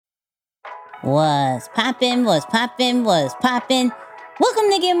Was poppin', was poppin', was poppin'. Welcome,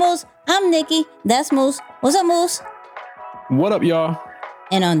 Nikki and Moose. I'm Nikki. That's Moose. What's up, Moose? What up, y'all?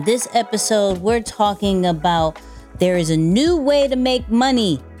 And on this episode, we're talking about there is a new way to make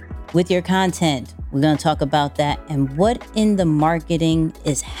money with your content. We're going to talk about that and what in the marketing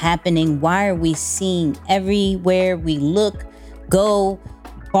is happening. Why are we seeing everywhere we look, go,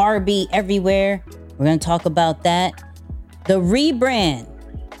 Barbie everywhere? We're going to talk about that. The rebrand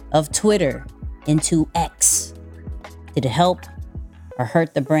of Twitter into X. Did it help or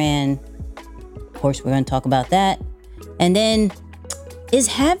hurt the brand? Of course, we're going to talk about that. And then, is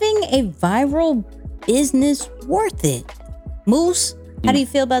having a viral business worth it? Moose, how do you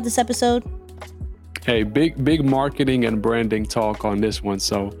feel about this episode? Hey, big marketing and branding talk on this one,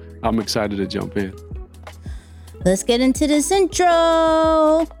 so I'm excited to jump in. Let's get into this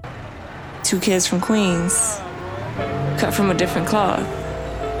intro. Two kids from Queens, cut from a different cloth.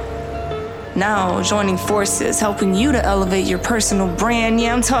 Now joining forces, helping you to elevate your personal brand.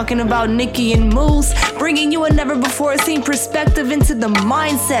 Yeah, I'm talking about Nikki and Moose, bringing you a never-before-seen perspective into the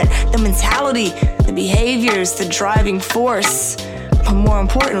mindset, the mentality, the behaviors, the driving force, but more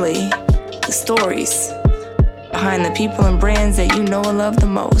importantly, the stories behind the people and brands that you know and love the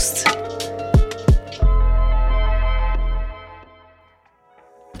most.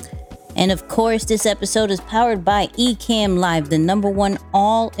 And of course, this episode is powered by Ecamm Live, the #1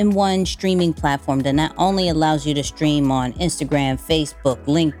 all-in-one streaming platform that not only allows you to stream on Instagram, Facebook,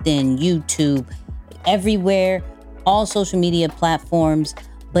 LinkedIn, YouTube, everywhere, all social media platforms,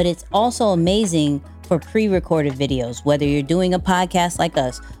 but it's also amazing for pre-recorded videos, whether you're doing a podcast like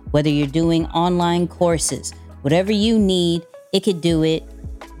us, whether you're doing online courses, whatever you need, it could do it.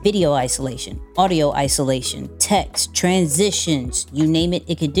 Video isolation, audio isolation, text, transitions, you name it,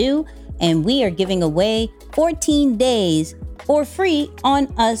 it could do. And we are giving away 14 days for free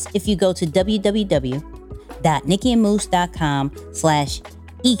on us if you go to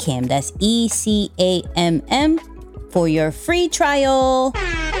www.nickyandmoose.com/ecamm. That's ECAMM for your free trial.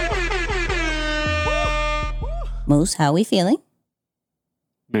 Moose, how are we feeling?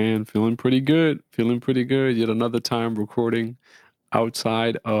 Man, feeling pretty good. Yet another time recording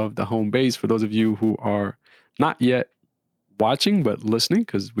outside of the home base. For those of you who are not yet watching but listening,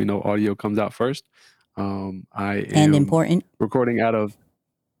 because we know audio comes out first. I am important recording out of.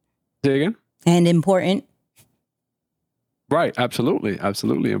 Say again. And important. Right,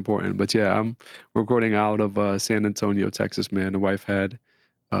 absolutely important. But yeah, I'm recording out of San Antonio, Texas. Man, the wife had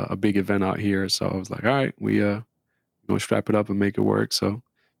a big event out here, so I was like, all right, we gonna strap it up and make it work. So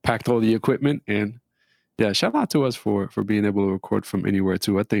packed all the equipment, and yeah, shout out to us for being able to record from anywhere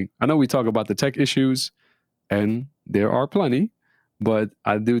too. I know we talk about the tech issues, and there are plenty, but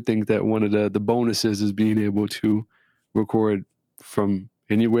I do think that one of the bonuses is being able to record from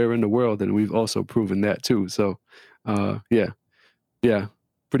anywhere in the world, and we've also proven that too. So, yeah,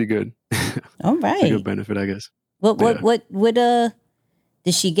 pretty good. All right, it's a good benefit, I guess. What did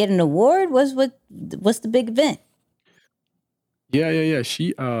she get an award? What's the big event? Yeah.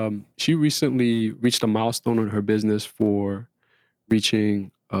 She recently reached a milestone in her business for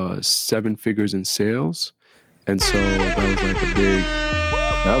reaching 7 figures in sales. And so that was like a big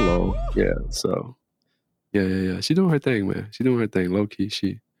hello. Yeah. So yeah. She doing her thing, man. She doing her thing. Low key,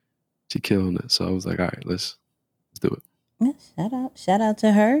 she killing it. So I was like, all right, let's do it. Yeah, shout out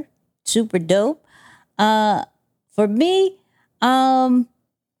to her. Super dope. For me, the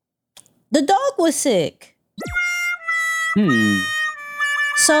dog was sick.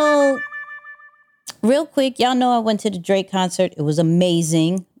 So real quick, y'all know I went to the Drake concert. It was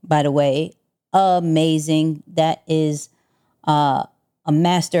amazing, by the way. Amazing. That is a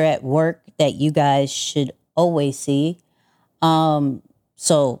master at work that you guys should always see.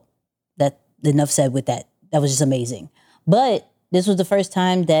 So that enough said with that. That was just amazing. But this was the first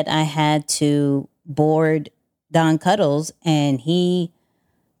time that I had to board Don Cuddles, and he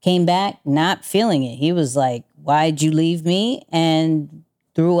came back not feeling it. He was like, "Why'd you leave me?" and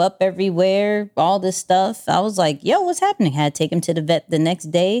threw up everywhere, all this stuff. I was like, yo, what's happening? Had to take him to the vet the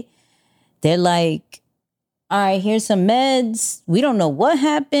next day. They're like, all right, here's some meds. We don't know what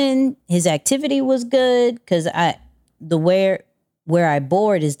happened. His activity was good because where I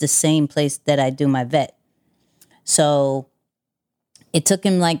board is the same place that I do my vet. So it took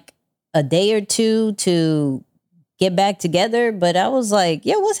him like a day or two to get back together. But I was like,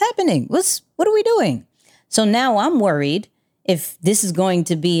 yo, what's happening? What are we doing? So now I'm worried if this is going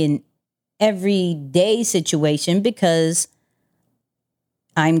to be an everyday situation because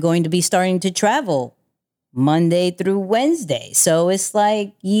I'm going to be starting to travel Monday through Wednesday. So it's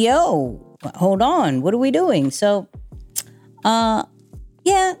like, yo, hold on, what are we doing? So,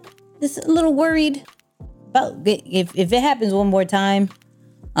 yeah, just a little worried about if it happens one more time.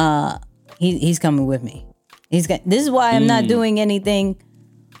 He's coming with me. This is why I'm not doing anything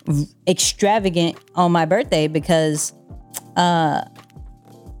extravagant on my birthday, because I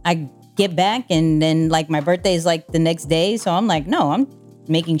get back and then like my birthday is like the next day. So I'm like, no, I'm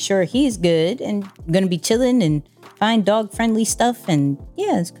making sure he's good and going to be chilling and find dog friendly stuff. And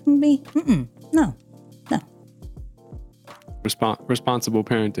yeah, it's going to be, no. Responsible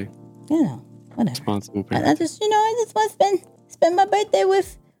parenting. Whatever. Responsible parenting. I just want to spend my birthday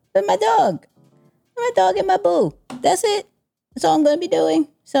with my dog. My dog and my boo. That's it. That's all I'm going to be doing.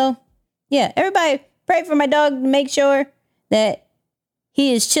 So yeah, everybody pray for my dog to make sure that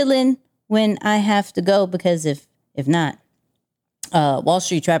he is chilling when I have to go, because if not, Wall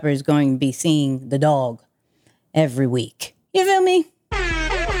Street Trapper is going to be seeing the dog every week. You feel me? But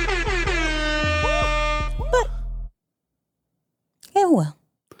yeah, well,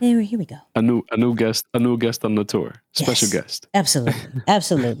 here we go. A new guest on the tour. Special guest.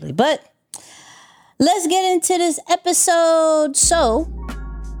 Absolutely. But let's get into this episode. So,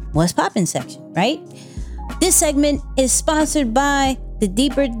 what's poppin' section, right? This segment is sponsored by By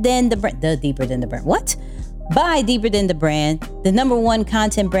Deeper Than the Brand, the #1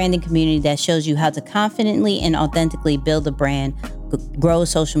 content branding community that shows you how to confidently and authentically build a brand, grow a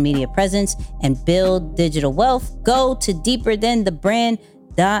social media presence, and build digital wealth. Go to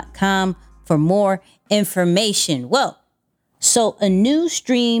deeperthanthebrand.com for more information. Well, so a new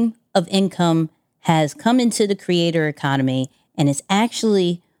stream of income has come into the creator economy, and it's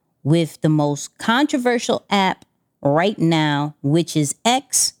actually with the most controversial app right now, which is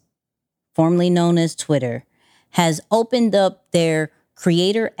X, formerly known as Twitter, has opened up their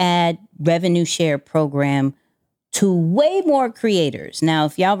creator ad revenue share program to way more creators. Now,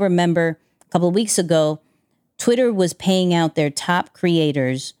 if y'all remember, a couple of weeks ago, Twitter was paying out their top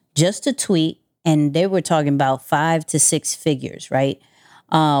creators just to tweet, and they were talking about 5 to 6 figures, right?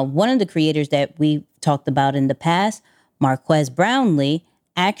 One of the creators that we talked about in the past, Marquez Brownlee,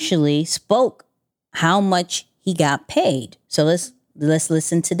 actually spoke how much he got paid. So let's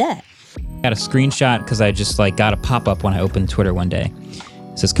listen to that. Got a screenshot because I just got a pop-up when I opened Twitter one day.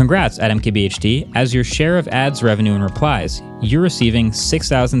 It says, "Congrats at MKBHD. As your share of ads revenue and replies, you're receiving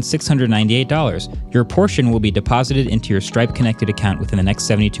 $6,698. Your portion will be deposited into your Stripe connected account within the next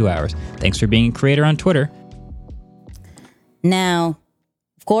 72 hours. Thanks for being a creator on Twitter." Now,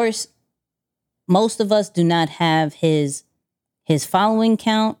 of course, most of us do not have his following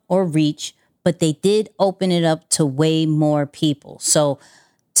count or reach, but they did open it up to way more people. So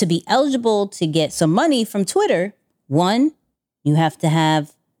to be eligible to get some money from Twitter, 1, you have to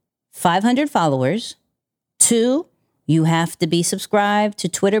have 500 followers. 2, you have to be subscribed to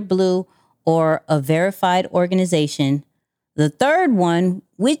Twitter Blue or a verified organization. The third one,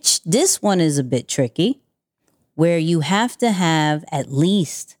 which this one is a bit tricky, where you have to have at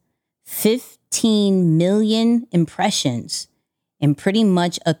least 15 million impressions in pretty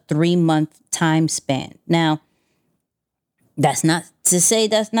much a 3-month time span. Now, that's not to say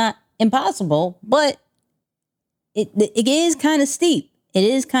that's not impossible, but it is kind of steep. It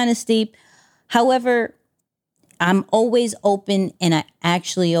is kind of steep. However, I'm always open, and I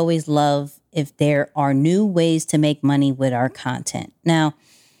actually always love if there are new ways to make money with our content. Now,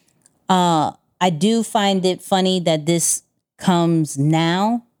 I do find it funny that this comes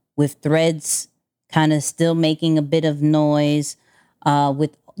now with Threads kind of still making a bit of noise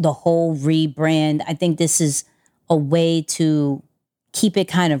with the whole rebrand. I think this is a way to keep it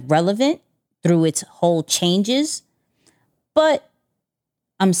kind of relevant through its whole changes. But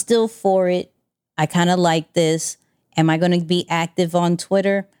I'm still for it. I kind of like this. Am I going to be active on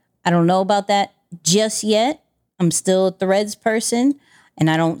Twitter? I don't know about that just yet. I'm still a Threads person, and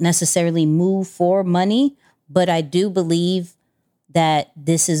I don't necessarily move for money, but I do believe that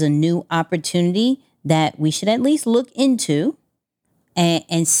this is a new opportunity that we should at least look into.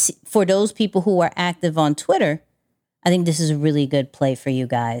 And for those people who are active on Twitter, I think this is a really good play for you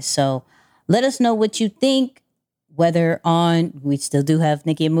guys. So let us know what you think, we still do have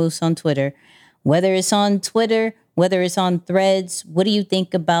Nikki and Moose on Twitter, whether it's on Twitter, whether it's on Threads. What do you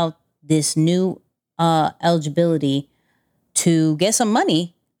think about this new eligibility to get some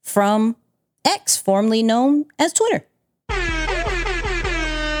money from X, formerly known as Twitter?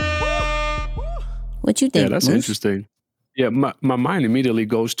 What you think? Yeah, that's Moose? interesting. Yeah, my mind immediately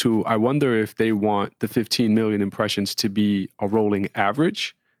goes to, I wonder if they want the 15 million impressions to be a rolling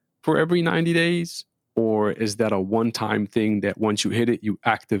average for every 90 days, or is that a one-time thing that once you hit it, you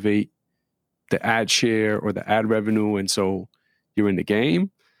activate the ad share or the ad revenue, and so you're in the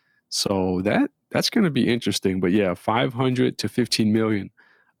game? So that's going to be interesting. But yeah, 500 to 15 million.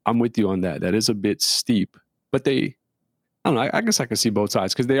 I'm with you on that. That is a bit steep, but I don't know. I guess I can see both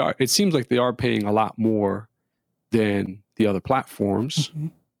sides because it seems like they are paying a lot more than the other platforms. Mm-hmm.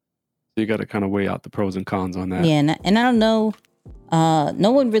 So you got to kind of weigh out the pros and cons on that. Yeah. And I don't know.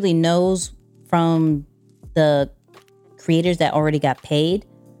 No one really knows from the creators that already got paid.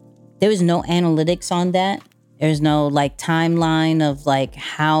 There was no analytics on that. There's no like timeline of like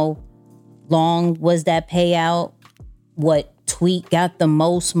how long was that payout, what tweet got the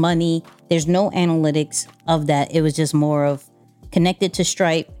most money. There's no analytics of that. It was just more of connected to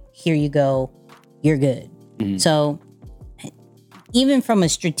Stripe. Here you go. You're good. Mm-hmm. So even from a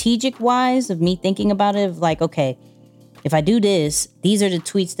strategic wise of me thinking about it, of like, okay, if I do this, these are the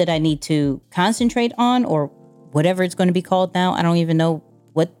tweets that I need to concentrate on, or whatever it's going to be called now. I don't even know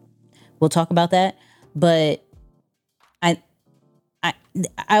what. We'll talk about that. But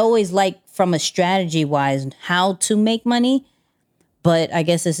I always like from a strategy wise how to make money. But I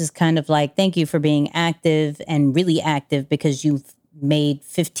guess this is kind of like, thank you for being active and really active because you've made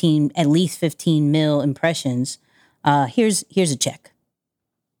at least 15 mil impressions. Here's a check.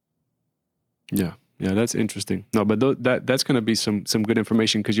 Yeah, that's interesting. No, but that's going to be some good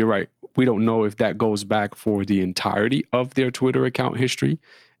information because you're right. We don't know if that goes back for the entirety of their Twitter account history,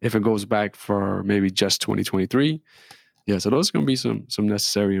 if it goes back for maybe just 2023. Yeah, so those are going to be some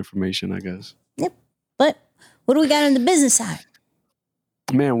necessary information, I guess. Yep. But what do we got on the business side?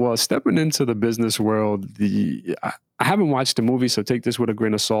 Man, well, stepping into the business world, I haven't watched the movie, so take this with a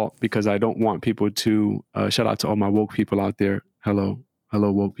grain of salt because I don't want people to, shout out to all my woke people out there. Hello,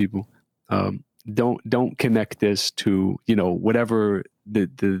 woke people. Don't connect this to, whatever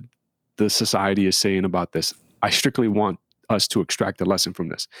the society is saying about this. I strictly want us to extract a lesson from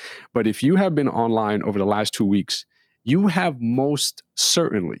this. But if you have been online over the last 2 weeks, you have most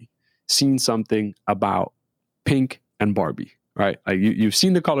certainly seen something about Pink and Barbie, right? Like you've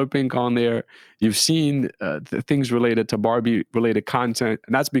seen the color pink on there. You've seen the things related to Barbie related content.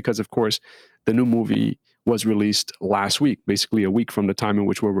 And that's because, of course, the new movie was released last week, basically a week from the time in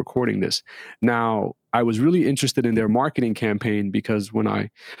which we're recording this. Now, I was really interested in their marketing campaign because when I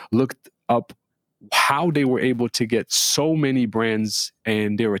looked up how they were able to get so many brands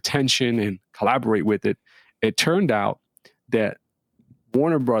and their attention and collaborate with it, it turned out that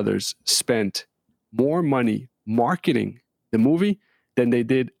Warner Brothers spent more money marketing the movie than they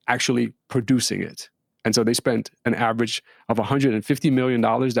did actually producing it. And so they spent an average of $150 million.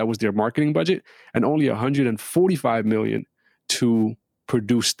 That was their marketing budget, and only $145 million to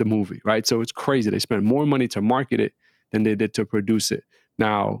produce the movie, right? So it's crazy. They spent more money to market it than they did to produce it.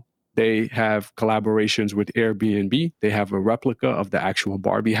 Now, they have collaborations with Airbnb. They have a replica of the actual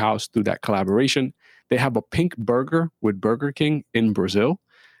Barbie house through that collaboration. They have a pink burger with Burger King in Brazil.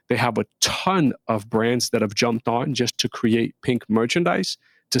 They have a ton of brands that have jumped on just to create pink merchandise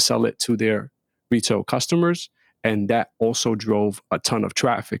to sell it to their retail customers. And that also drove a ton of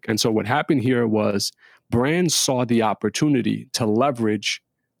traffic. And so what happened here was brands saw the opportunity to leverage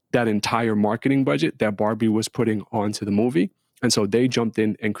that entire marketing budget that Barbie was putting onto the movie. And so they jumped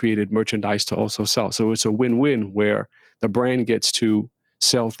in and created merchandise to also sell. So it's a win-win where the brand gets to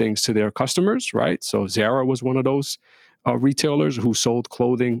sell things to their customers, right? So Zara was one of those retailers who sold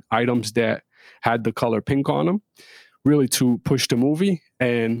clothing items that had the color pink on them, really to push the movie.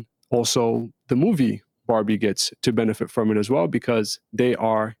 And also the movie Barbie gets to benefit from it as well because they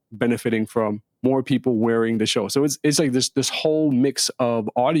are benefiting from more people wearing the show. So it's like this whole mix of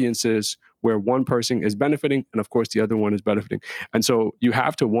audiences where one person is benefiting and of course the other one is benefiting. And so you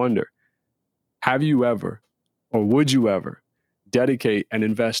have to wonder, have you ever, or would you ever dedicate and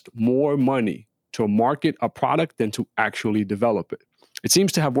invest more money to market a product than to actually develop it? It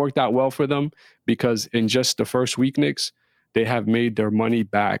seems to have worked out well for them because in just the first week, Knicks, they have made their money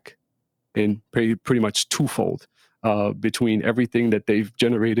back in pretty much twofold between everything that they've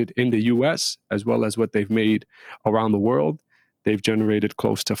generated in the US as well as what they've made around the world. They've generated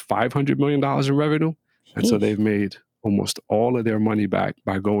close to $500 million in revenue. And so they've made almost all of their money back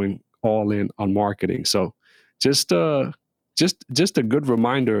by going all in on marketing. So just a good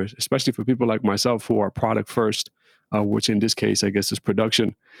reminder, especially for people like myself who are product first, which in this case, I guess, is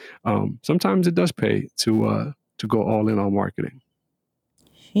production. Sometimes it does pay to go all in on marketing.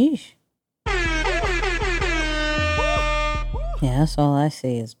 Sheesh. Yeah, that's all I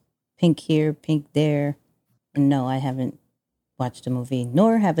see is pink here, pink there. And no, I haven't watched the movie,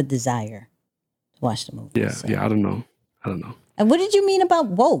 nor have a desire to watch the movie. Yeah, I don't know. And what did you mean about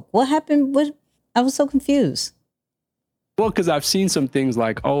woke? What happened? I was so confused. Well, because I've seen some things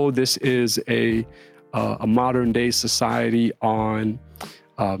like, oh, this is a modern day society on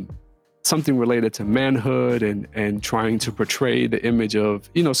something related to manhood and trying to portray the image of,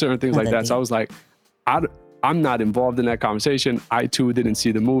 certain things like that. So I was like, I'm not involved in that conversation. I too didn't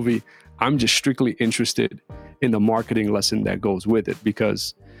see the movie. I'm just strictly interested in the marketing lesson that goes with it,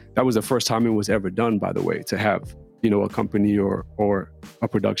 because that was the first time it was ever done, by the way, to have, a company or a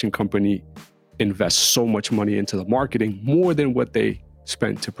production company invest so much money into the marketing, more than what they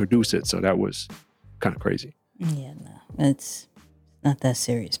spent to produce it. So that was kind of crazy. Yeah, no, it's not that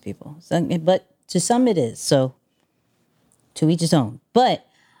serious, people. So, but to some it is. So to each his own. But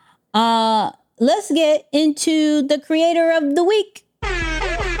let's get into the creator of the week.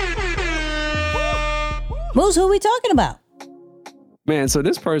 Moose, who are we talking about? Man, so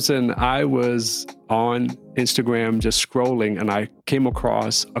this person, I was on Instagram just scrolling, and I came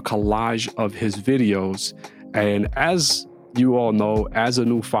across a collage of his videos. And as you all know, as a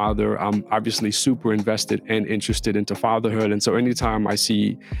new father, I'm obviously super invested and interested into fatherhood. And so anytime I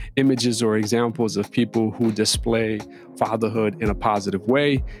see images or examples of people who display fatherhood in a positive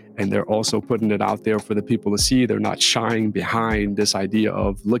way, and they're also putting it out there for the people to see, they're not shying behind this idea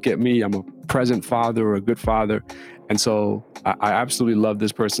of, look at me, I'm a present father or a good father. And so I absolutely love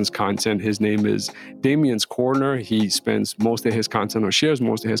this person's content. His name is Damien's Corner. He spends most of his content, or shares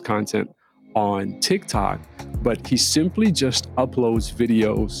most of his content, on TikTok, but he simply just uploads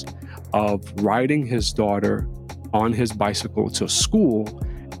videos of riding his daughter on his bicycle to school,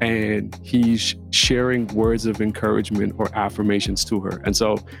 and he's sharing words of encouragement or affirmations to her. And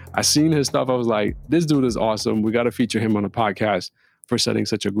so I seen his stuff. I was like, this dude is awesome. We got to feature him on the podcast for setting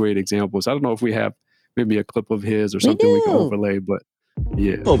such a great example. So I don't know if we have maybe a clip of his or something we can overlay, but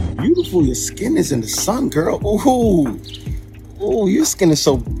yeah. So beautiful your skin is in the sun, girl. Ooh. Oh, your skin is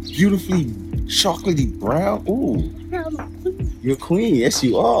so beautifully chocolatey brown. Ooh, you're a queen. Yes,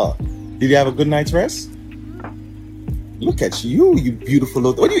 you are. Did you have a good night's rest? Look at you, you beautiful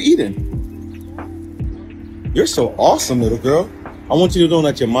little... What are you eating? You're so awesome, little girl. I want you to know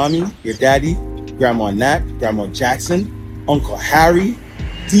that your mommy, your daddy, Grandma Nat, Grandma Jackson, Uncle Harry,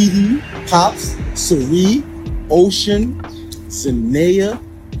 Dee Dee, Pops, Cerie, Ocean, Zanea,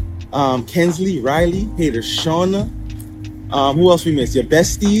 Kensley, Riley, Hater, Shauna, who else we missed? Your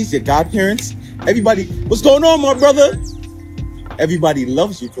besties, your godparents, everybody. What's going on, my brother? Everybody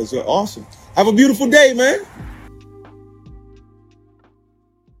loves you because you're awesome. Have a beautiful day, man.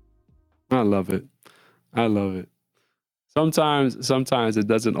 I love it. I love it. Sometimes it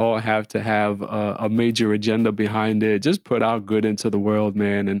doesn't all have to have a major agenda behind it. Just put out good into the world,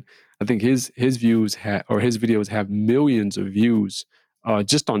 man. And I think his videos have millions of views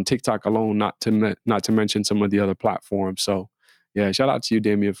just on TikTok alone, not to mention some of the other platforms. So yeah, shout out to you,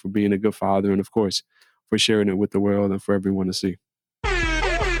 Damien, for being a good father, and of course for sharing it with the world and for everyone to see.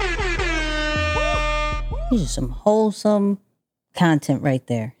 These are some wholesome content right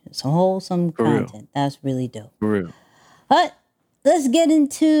there. Some wholesome content. That's really dope. For real. But let's get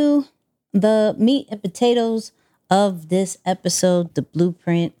into the meat and potatoes of this episode, the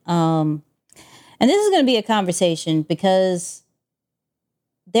blueprint. And this is going to be a conversation because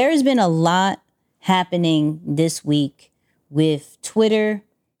there has been a lot happening this week with Twitter.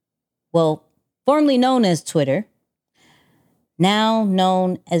 Well, formerly known as Twitter, now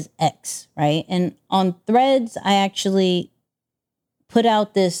known as X, right? And on Threads, I actually put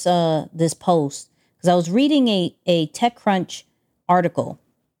out this post because I was reading a TechCrunch article,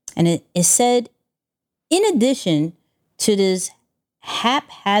 and it said, in addition to this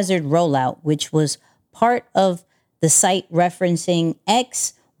haphazard rollout, which was part of the site referencing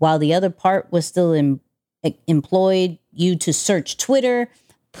X, while the other part was still employed you to search Twitter,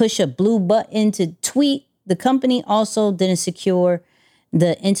 push a blue button to tweet, the company also didn't secure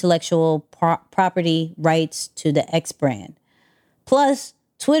the intellectual property rights to the X brand. Plus,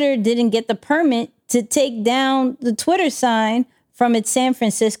 Twitter didn't get the permit to take down the Twitter sign from its San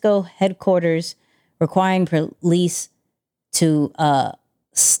Francisco headquarters, requiring police to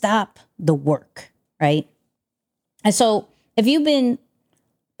stop the work, right? And so if you've been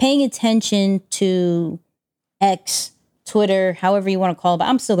paying attention to X, Twitter, however you want to call it, but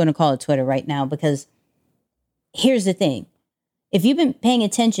I'm still going to call it Twitter right now because here's the thing. If you've been paying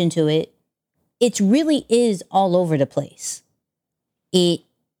attention to it, it really is all over the place. It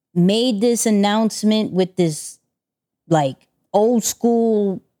made this announcement with this like old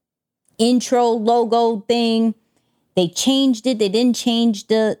school intro logo thing. They changed it. They didn't change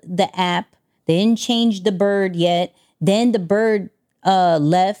the app. They didn't change the bird yet. Then the bird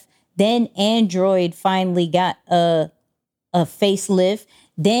left. Then Android finally got a facelift.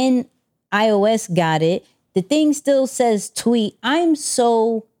 Then iOS got it. The thing still says tweet. I'm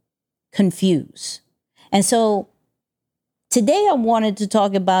so confused. And so today I wanted to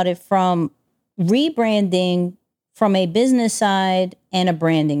talk about it from rebranding from a business side and a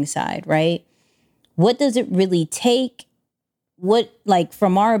branding side, right? What does it really take? What, like,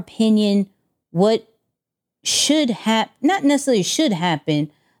 from our opinion, what should happen, not necessarily should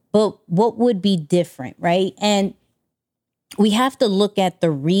happen, but what would be different, right? And we have to look at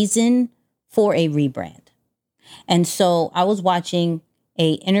the reason for a rebrand. And so I was watching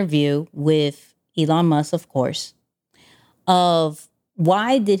a interview with Elon Musk, of course, of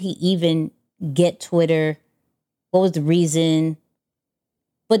why did he even get Twitter? What was the reason?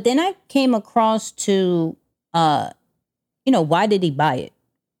 But then I came across to, why did he buy it?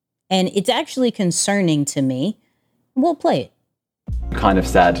 And it's actually concerning to me. We'll play it. Kind of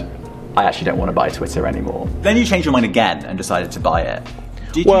said, I actually don't want to buy Twitter anymore. Then you changed your mind again and decided to buy it.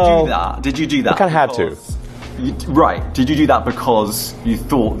 Did you do that? Did you do that? I kind of had to. Right. Did you do that because you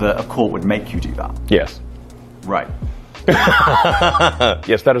thought that a court would make you do that? Yes. Right.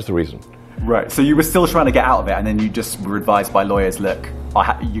 Yes, that is the reason. Right. So you were still trying to get out of it, and then you just were advised by lawyers, look,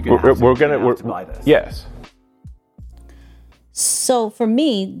 you're going to have to buy this. Yes. So for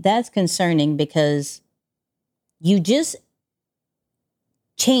me, that's concerning because you just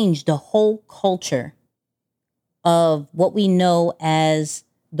changed the whole culture of what we know as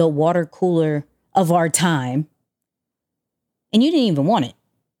the water cooler of our time, and you didn't even want it.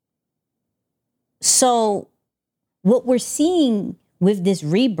 So what we're seeing with this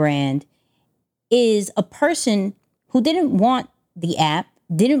rebrand is a person who didn't want the app,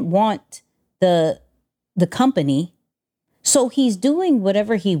 didn't want the company, so he's doing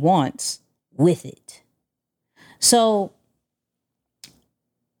whatever he wants with it. So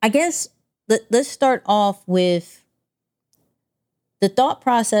I guess let's start off with the thought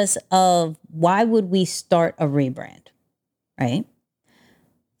process of why would we start a rebrand, right?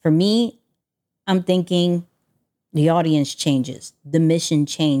 For me, I'm thinking the audience changes, the mission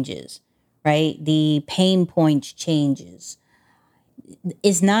changes, right? The pain points changes.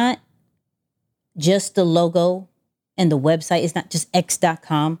 It's not just the logo and the website. It's not just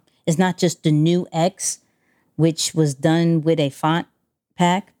x.com. It's not just the new X, which was done with a font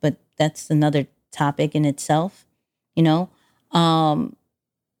pack, but that's another topic in itself.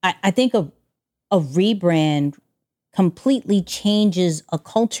 I think a rebrand completely changes a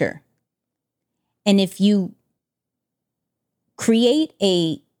culture. And if you create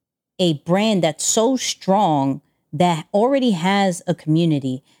a brand that's so strong that already has a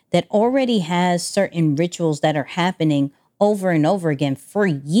community, that already has certain rituals that are happening over and over again for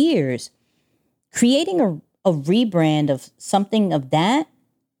years, creating a rebrand of something of that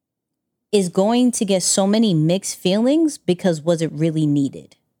is going to get so many mixed feelings because was it really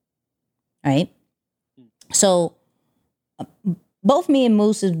needed? Right? So both me and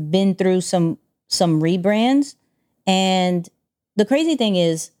Moose have been through some rebrands. And the crazy thing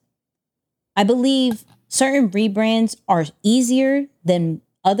is, I believe certain rebrands are easier than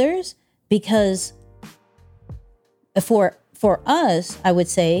others because for us, I would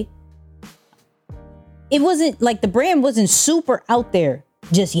say, it wasn't like the brand wasn't super out there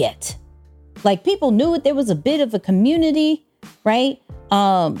just yet. Like people knew it. There was a bit of a community, right?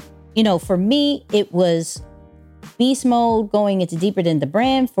 For me, it was beast mode going into deeper than the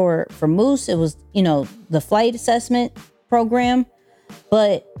brand. For Moose, it was, the flight assessment program.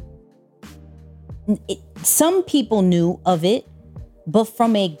 But some people knew of it, but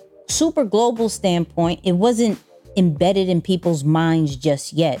from a super global standpoint, it wasn't embedded in people's minds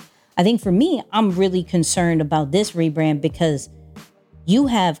just yet. I think for me, I'm really concerned about this rebrand because you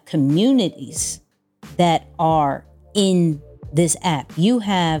have communities that are in this app. You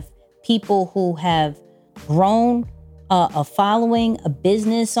have people who have grown a following, a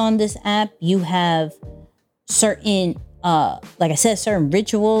business on this app. You have certain, like I said, certain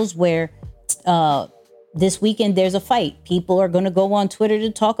rituals where this weekend there's a fight. People are going to go on Twitter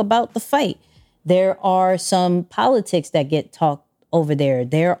to talk about the fight. There are some politics that get talked over there.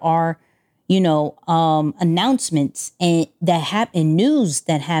 There are, announcements and that happen, news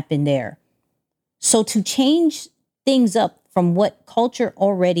that happen there. So to change things up from what culture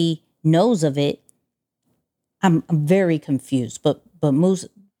already knows of it, I'm very confused. But Moose,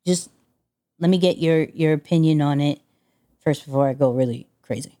 just let me get your opinion on it first before I go really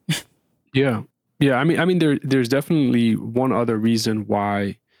crazy. Yeah. I mean, there's definitely one other reason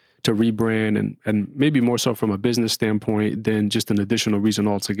why to rebrand, and maybe more so from a business standpoint than just an additional reason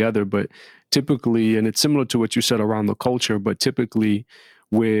altogether. But typically, and it's similar to what you said around the culture, but typically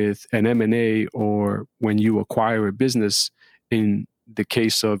with an M&A or when you acquire a business, in the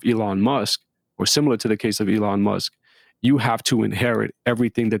case of Elon Musk, or similar to the case of Elon Musk, you have to inherit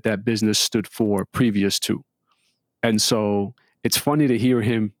everything that business stood for previous to. And so it's funny to hear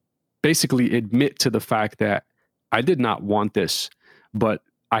him basically admit to the fact that I did not want this, but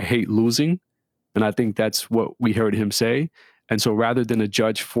I hate losing. And I think that's what we heard him say. And so rather than a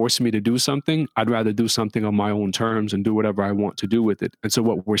judge force me to do something, I'd rather do something on my own terms and do whatever I want to do with it. And so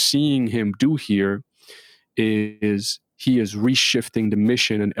what we're seeing him do here is he is reshifting the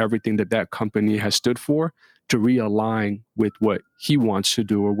mission and everything that that company has stood for to realign with what he wants to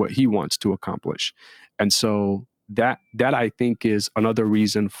do or what he wants to accomplish. And so that I think is another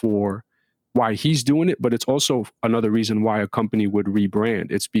reason for why he's doing it, but it's also another reason why a company would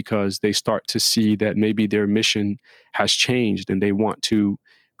rebrand. It's because they start to see that maybe their mission has changed and they want to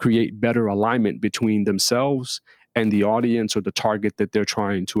create better alignment between themselves and the audience or the target that they're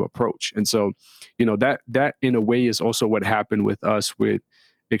trying to approach. And so, you know, that in a way is also what happened with us with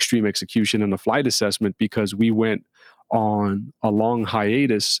Extreme Execution and the flight assessment, because we went on a long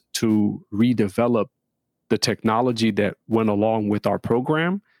hiatus to redevelop the technology that went along with our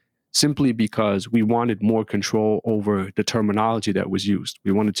program, simply because we wanted more control over the terminology that was used.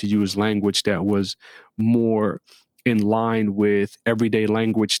 We wanted to use language that was more in line with everyday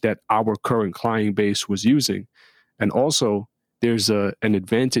language that our current client base was using. And also, there's an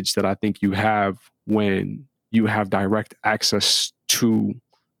advantage that I think you have when you have direct access to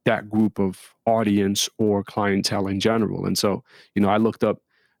that group of audience or clientele in general. And so, you know, I looked up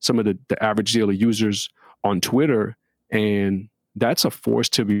some of the average daily users on Twitter, and that's a force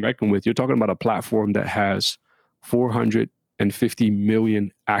to be reckoned with. You're talking about a platform that has 450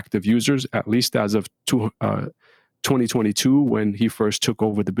 million active users, at least as of 2022, when he first took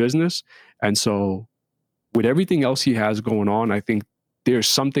over the business. And so with everything else he has going on, I think there's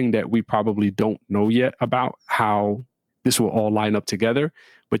something that we probably don't know yet about how this will all line up together.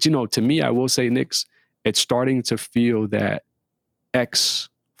 But, you know, to me, I will say, Nix, it's starting to feel that X,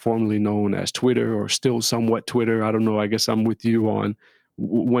 formerly known as Twitter, or still somewhat Twitter, I don't know, I guess I'm with you on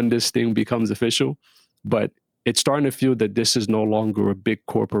when this thing becomes official, but it's starting to feel that this is no longer a big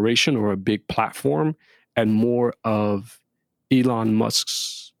corporation or a big platform, and more of Elon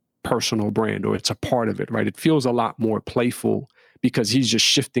Musk's personal brand, or it's a part of it, right? It feels a lot more playful because he's just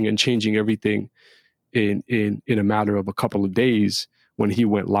shifting and changing everything in a matter of a couple of days when he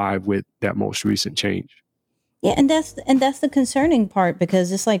went live with that most recent change. Yeah, and that's the concerning part,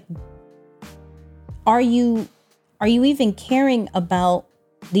 because it's like, are you even caring about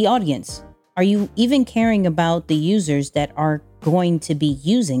the audience? Are you even caring about the users that are going to be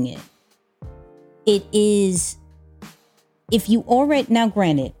using it? It is, if you already, now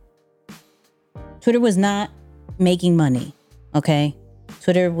granted, Twitter was not making money, okay?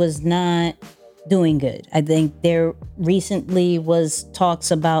 Twitter was not doing good. I think there recently was talks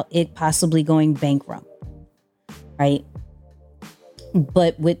about it possibly going bankrupt. Right.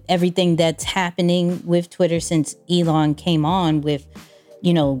 But with everything that's happening with Twitter since Elon came on, with,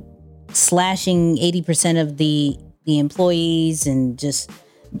 you know, slashing 80% of the employees, and just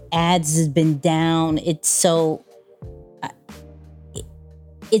ads has been down. It's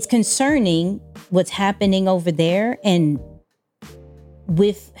concerning what's happening over there. And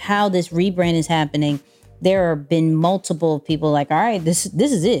with how this rebrand is happening, there have been multiple people like, all right, this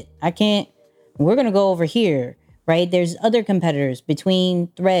is it. We're going to go over here. Right. There's other competitors between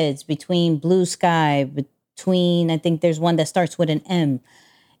Threads, between Blue Sky, between, I think there's one that starts with an M,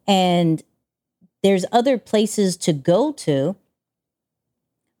 and there's other places to go to.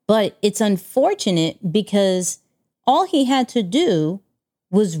 But it's unfortunate because all he had to do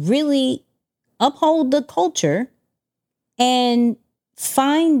was really uphold the culture and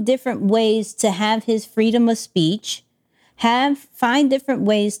find different ways to have his freedom of speech, find different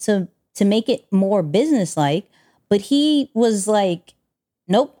ways to make it more businesslike. But he was like,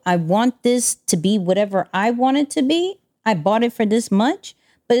 nope, I want this to be whatever I want it to be. I bought it for this much.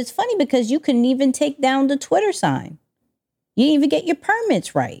 But it's funny because you couldn't even take down the Twitter sign. You didn't even get your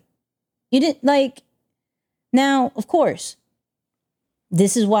permits right. You didn't now, of course,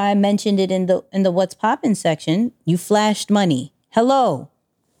 this is why I mentioned it in the What's Poppin' section. You flashed money. Hello,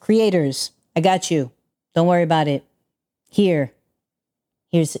 creators. I got you. Don't worry about it. Here's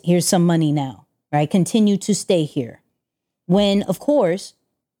some money now. Right? Continue to stay here. When, of course,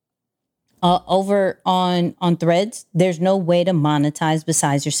 over on Threads, there's no way to monetize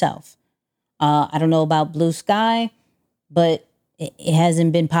besides yourself. I don't know about Blue Sky, but it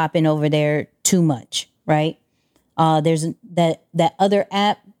hasn't been popping over there too much, right? There's that other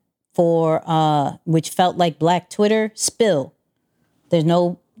app for which felt like Black Twitter, Spill. There's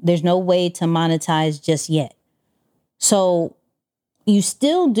no way to monetize just yet. So you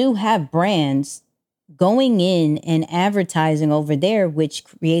still do have brands going in and advertising over there, which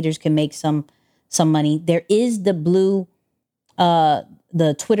creators can make some some money. There is the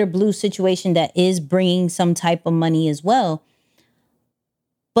the Twitter Blue situation that is bringing some type of money as well.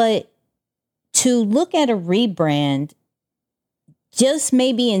 But to look at a rebrand, just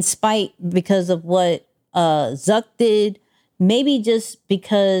maybe in spite because of what Zuck did, maybe just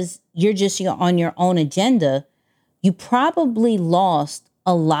because you're on your own agenda, you probably lost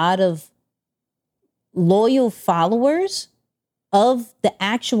a lot of loyal followers of the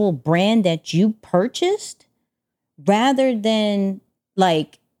actual brand that you purchased, rather than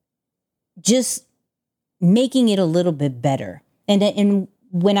like just making it a little bit better. And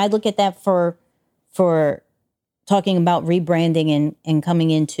when I look at that for talking about rebranding and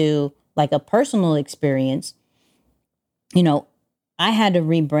coming into like a personal experience, you know, I had to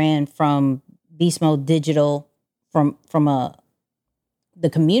rebrand from Beast Mode Digital from the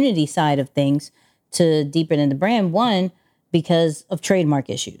community side of things to Deeper Than the Brand. One, because of trademark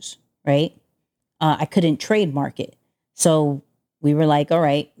issues, right? I couldn't trademark it. So we were like, all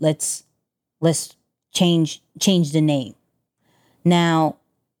right, let's change the name. Now,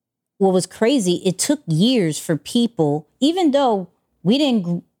 what was crazy, it took years for people, even though we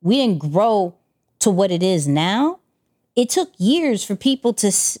didn't grow to what it is now, it took years for people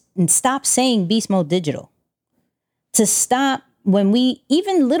to stop saying Beast Mode Digital. To stop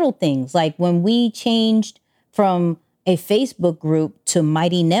even little things, like when we changed from a Facebook group to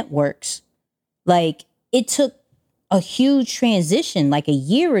Mighty Networks, like it took a huge transition, like a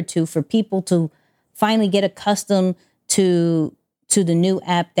year or two, for people to finally get accustomed to the new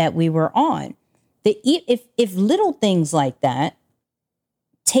app that we were on. If little things like that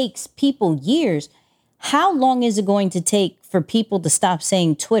takes people years, how long is it going to take for people to stop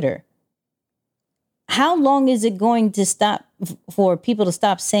saying Twitter? How long is it going to stop for people to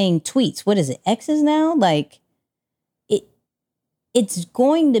stop saying tweets? What is it, X's now? Like it's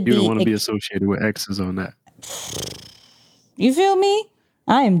going to be. You don't want to be associated with X's on that. You feel me?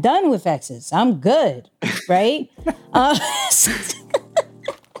 I am done with X's. I'm good, right? But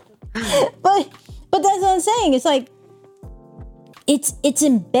that's what I'm saying. It's like it's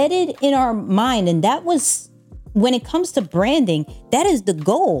embedded in our mind, and that was, when it comes to branding, that is the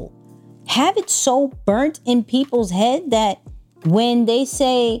goal. Have it so burnt in people's head that when they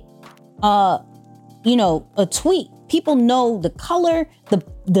say, a tweet, people know the color,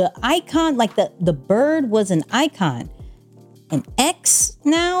 the icon, like the bird was an icon. An X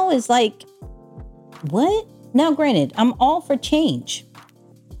now is like, what? Now, granted, I'm all for change.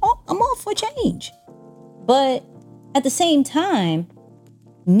 I'm all for change. But at the same time,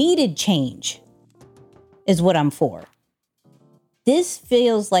 needed change is what I'm for. This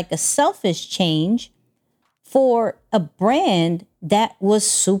feels like a selfish change for a brand that was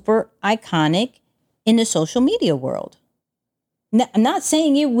super iconic in the social media world. Now, I'm not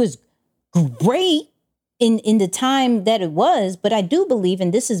saying it was great in the time that it was, but I do believe,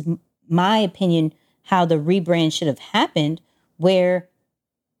 and this is my opinion, how the rebrand should have happened, where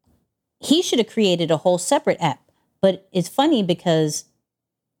he should have created a whole separate app. But it's funny because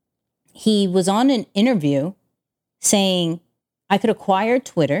he was on an interview saying, I could acquire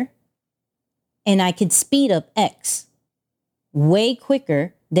Twitter and I could speed up X way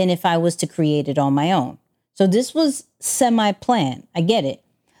quicker than if I was to create it on my own. So this was semi-planned. I get it.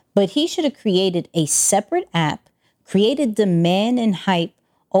 But he should have created a separate app, created demand and hype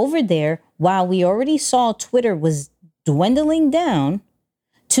over there while we already saw Twitter was dwindling down,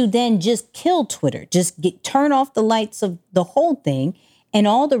 to then just kill Twitter, turn off the lights of the whole thing, and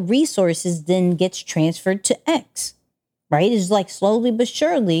all the resources then gets transferred to X, right? It's like slowly but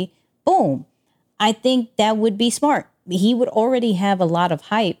surely, boom. I think that would be smart. He would already have a lot of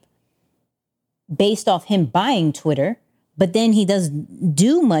hype based off him buying Twitter, but then he doesn't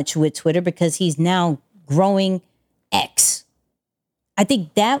do much with Twitter because he's now growing X. I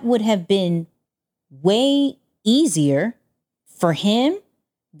think that would have been way easier for him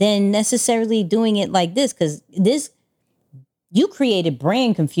than necessarily doing it like this, because you created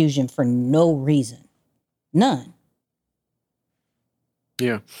brand confusion for no reason. None.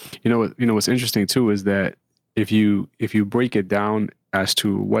 Yeah. What's interesting too is that if you break it down as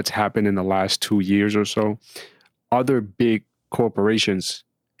to what's happened in the last 2 years or so, other big corporations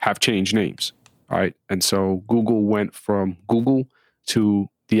have changed names, right? And so Google went from Google to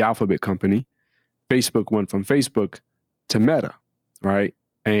the Alphabet company. Facebook went from Facebook to Meta, right?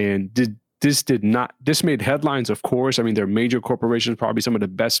 And this made headlines, of course. I mean, they're major corporations, probably some of the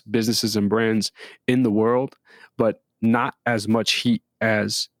best businesses and brands in the world, but not as much heat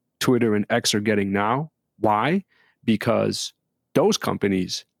as Twitter and X are getting now. Why? Because those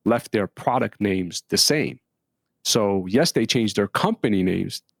companies left their product names the same. So yes, they changed their company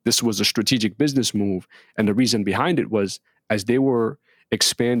names. this was a strategic business move. And the reason behind it was, as they were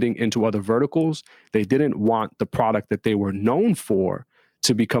expanding into other verticals, they didn't want the product that they were known for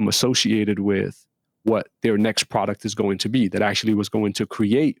to become associated with what their next product is going to be, that actually was going to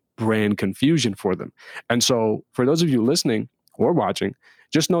create brand confusion for them. And so for those of you listening or watching,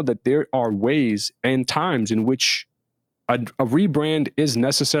 just know that there are ways and times in which a rebrand is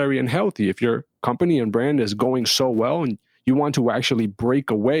necessary and healthy. If your company and brand is going so well and you want to actually break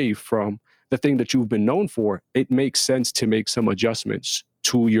away from the thing that you've been known for, it makes sense to make some adjustments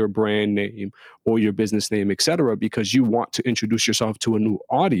to your brand name or your business name, et cetera, because you want to introduce yourself to a new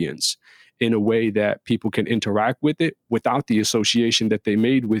audience in a way that people can interact with it without the association that they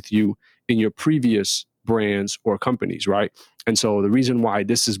made with you in your previous brands or companies, right? And so the reason why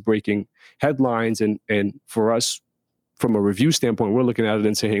this is breaking headlines, and for us, from a review standpoint, we're looking at it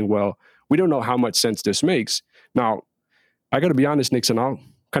and saying, well, we don't know how much sense this makes. Now, I got to be honest, Nixon, I'll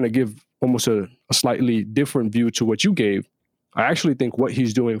kind of give almost a slightly different view to what you gave. I actually think what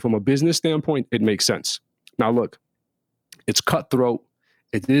he's doing from a business standpoint, it makes sense. Now, look, it's cutthroat.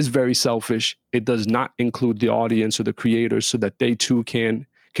 It is very selfish. It does not include the audience or the creators so that they too can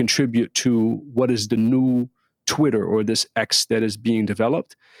contribute to what is the new Twitter or this X that is being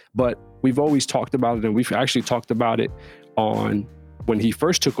developed. But we've always talked about it, and we've actually talked about it on when he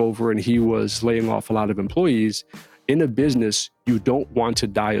first took over and he was laying off a lot of employees. In a business, you don't want to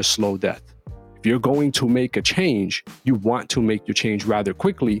die a slow death. If you're going to make a change, you want to make your change rather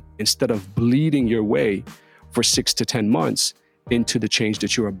quickly instead of bleeding your way for 6 to 10 months into the change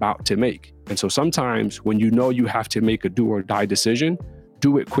that you're about to make. And so sometimes when you know you have to make a do or die decision,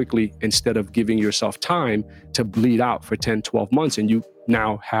 do it quickly instead of giving yourself time to bleed out for 10, 12 months. And you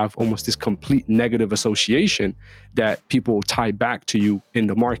now have almost this complete negative association that people tie back to you in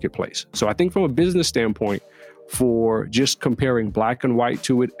the marketplace. So I think from a business standpoint, for just comparing black and white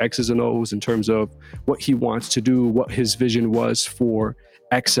to it, X's and O's in terms of what he wants to do, what his vision was for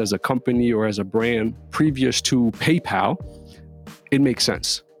X as a company or as a brand previous to PayPal, it makes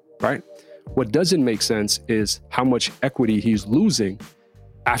sense, right? What doesn't make sense is how much equity he's losing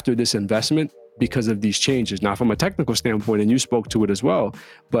after this investment because of these changes. Now, from a technical standpoint, and you spoke to it as well,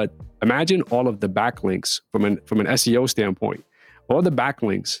 but imagine all of the backlinks from an SEO standpoint, all the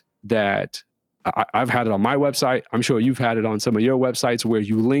backlinks that I've had it on my website. I'm sure you've had it on some of your websites where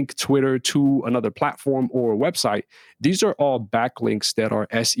you link Twitter to another platform or a website. These are all backlinks that are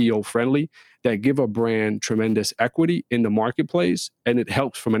SEO friendly, that give a brand tremendous equity in the marketplace, and it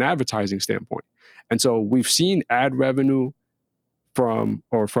helps from an advertising standpoint. And so we've seen ad revenue from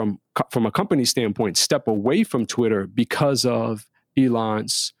a company standpoint step away from Twitter because of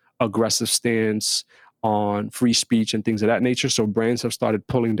Elon's aggressive stance on free speech and things of that nature. So brands have started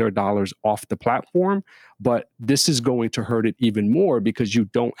pulling their dollars off the platform, but this is going to hurt it even more because you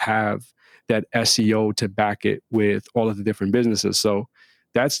don't have that SEO to back it with all of the different businesses. So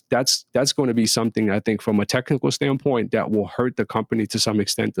that's going to be something, I think, from a technical standpoint that will hurt the company to some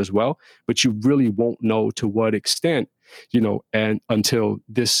extent as well. But you really won't know to what extent, and until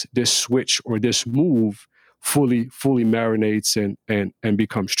this switch or this move fully marinates and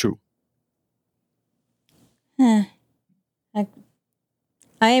becomes true. I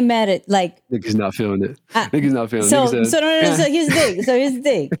ain't mad at Niggas not feeling it. Niggas not feeling it. So here's the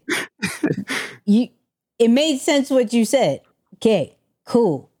thing. It made sense what you said. Okay,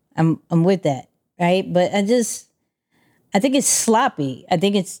 cool. I'm with that, right? But I think it's sloppy. I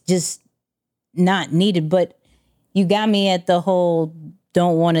think it's just not needed. But you got me at the whole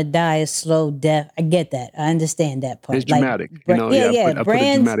don't want to die a slow death. I get that. I understand that part. It's dramatic. I put a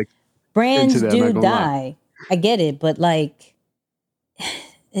dramatic brands do die. I get it, but and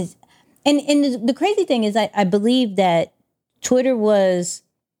the crazy thing is I believe that Twitter was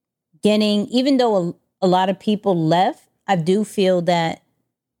getting, even though a lot of people left, I do feel that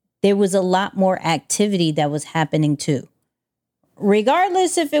there was a lot more activity that was happening too.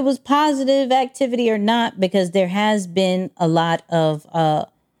 Regardless if it was positive activity or not, because there has been a lot of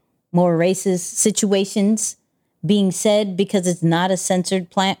more racist situations being said because it's not a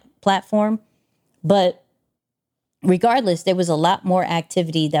censored platform. But regardless, there was a lot more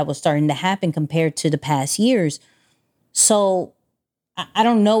activity that was starting to happen compared to the past years. So I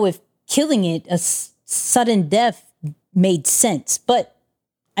don't know if killing it, a sudden death, made sense, but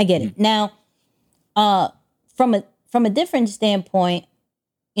I get it. Now, from a different standpoint,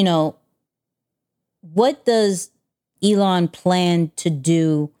 what does Elon plan to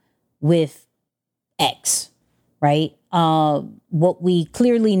do with X, right? What we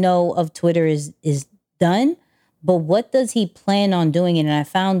clearly know of Twitter is done. But what does he plan on doing? And I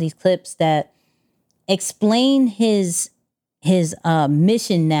found these clips that explain his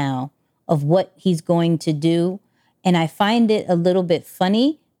mission now of what he's going to do. And I find it a little bit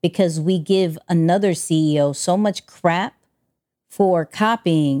funny because we give another CEO so much crap for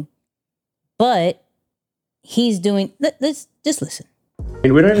copying, but he's doing, let's just listen. I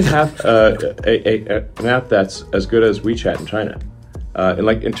mean, we don't even have an app that's as good as WeChat in China. And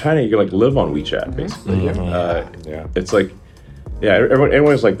like in China, you can like live on WeChat basically. It's like, yeah,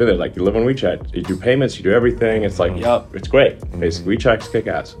 everyone's like, like you live on WeChat, you do payments, you do everything. It's like, it's great. Basically, WeChat's kick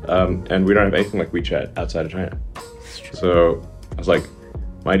ass. And we don't have anything like WeChat outside of China. So I was like,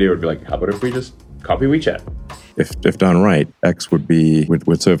 my idea would be like, how about if we just copy WeChat? If done right, X would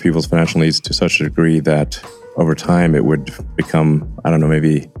serve people's financial needs to such a degree that over time it would become, I don't know,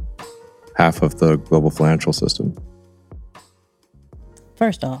 maybe half of the global financial system.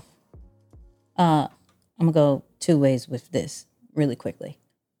 First off, I'm gonna go two ways with this really quickly.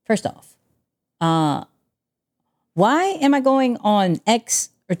 First off, why am I going on X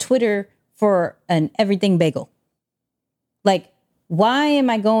or Twitter for an everything bagel? Like, why am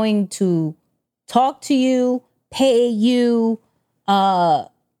I going to talk to you, pay you,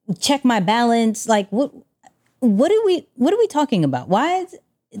 check my balance? Like, what are we talking about? Why is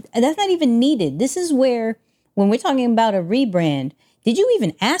that's not even needed? This is where, when we're talking about a rebrand, did you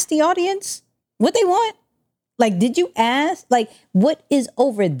even ask the audience what they want? Like, did you ask? Like, what is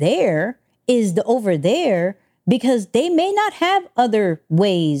over there is the over there, because they may not have other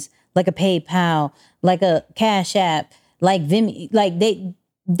ways, like a PayPal, like a Cash App, like Vimeo. Like,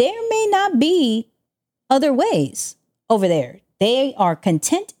 there may not be other ways over there. They are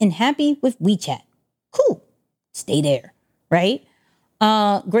content and happy with WeChat. Cool. Stay there, right?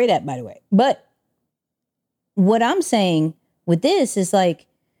 Great app, by the way. But what I'm saying with this is like,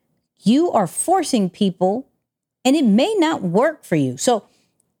 you are forcing people and it may not work for you. So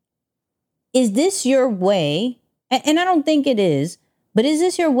is this your way? And I don't think it is, but is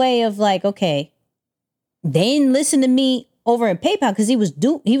this your way of like, okay, they didn't listen to me over at PayPal because he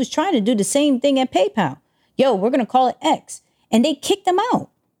was trying to do the same thing at PayPal. Yo, we're going to call it X. And they kicked him out.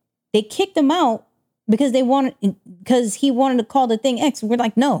 They kicked him out because he wanted to call the thing X. We're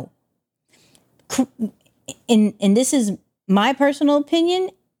like, no. And this is my personal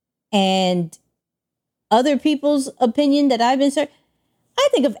opinion and other people's opinion that I've been searching. I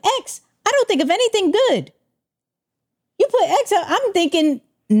think of X. I don't think of anything good. You put X out, I'm thinking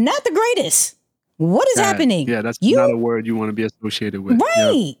not the greatest. What is happening? Yeah, that's not a word you want to be associated with.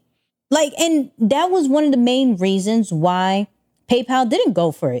 Right. Yep. Like, and that was one of the main reasons why PayPal didn't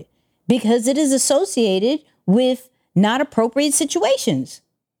go for it, because it is associated with not appropriate situations.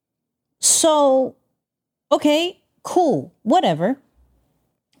 So, okay, cool, whatever.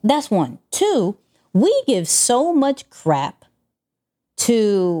 That's one. Two, we give so much crap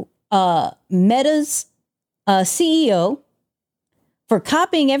to Meta's CEO for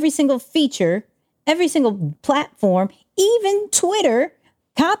copying every single feature, every single platform, even Twitter,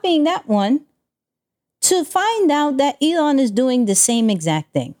 copying that one, to find out that Elon is doing the same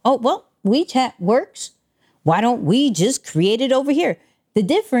exact thing. Oh, well, WeChat works. Why don't we just create it over here? The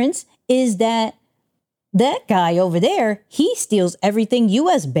difference is that guy over there, he steals everything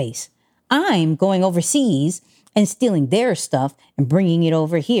US based. I'm going overseas and stealing their stuff and bringing it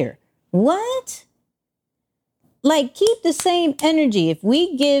over here. What? Like, keep the same energy. If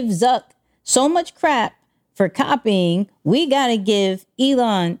we give Zuck so much crap for copying, we got to give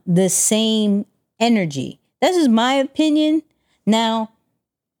Elon the same energy. This is my opinion. Now,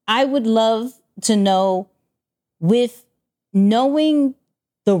 I would love to know, with knowing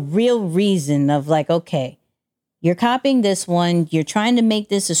the real reason of like, okay, you're copying this one, you're trying to make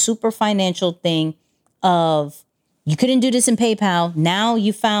this a super financial thing of, you couldn't do this in PayPal. Now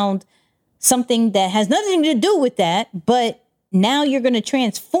you found something that has nothing to do with that, but now you're going to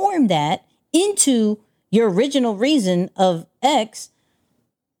transform that into your original reason of X.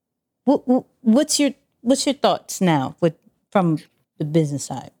 What's your thoughts now from the business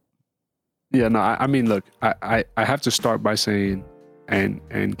side? Yeah, no, I mean, look, I have to start by saying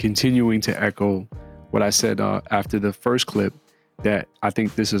and continuing to echo what I said after the first clip, that I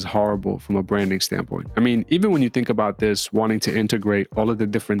think this is horrible from a branding standpoint. I mean, even when you think about this, wanting to integrate all of the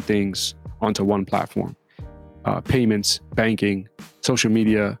different things onto one platform, payments, banking, social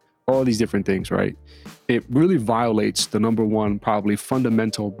media, all these different things, right? It really violates the number one, probably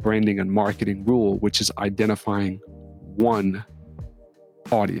fundamental branding and marketing rule, which is identifying one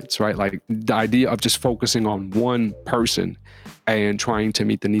audience, right? Like the idea of just focusing on one person and trying to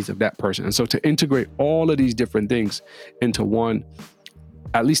meet the needs of that person. And so to integrate all of these different things into one,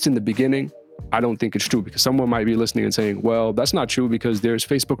 at least in the beginning, I don't think it's true, because someone might be listening and saying, well, that's not true because there's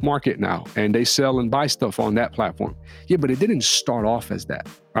Facebook Market now and they sell and buy stuff on that platform. Yeah, but it didn't start off as that,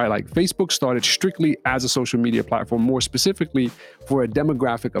 right? Like Facebook started strictly as a social media platform, more specifically for a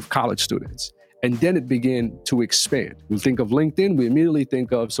demographic of college students. And then it began to expand. We think of LinkedIn, we immediately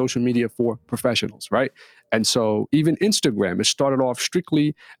think of social media for professionals, right? And so even Instagram, it started off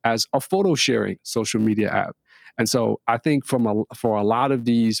strictly as a photo sharing social media app. And so I think for a lot of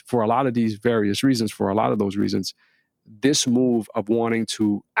these various reasons, for a lot of those reasons, this move of wanting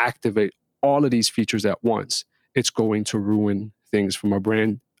to activate all of these features at once, it's going to ruin things from a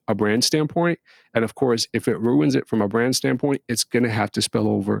brand standpoint. And of course, if it ruins it from a brand standpoint, it's going to have to spill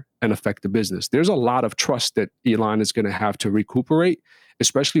over and affect the business. There's a lot of trust that Elon is going to have to recuperate,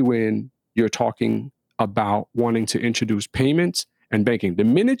 especially when you're talking about wanting to introduce payments and banking. The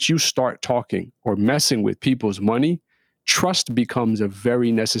minute you start talking or messing with people's money, trust becomes a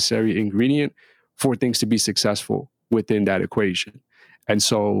very necessary ingredient for things to be successful within that equation. And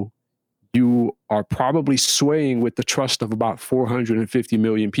so you are probably swaying with the trust of about 450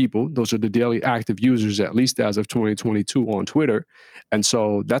 million people. Those are the daily active users, at least as of 2022 on Twitter. And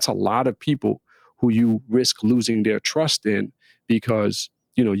so that's a lot of people who you risk losing their trust in because,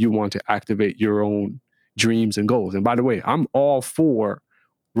 you want to activate your own dreams and goals. And by the way, I'm all for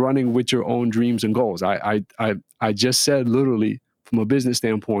running with your own dreams and goals. I just said, literally, from a business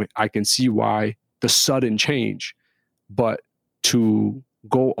standpoint, I can see why the sudden change, but to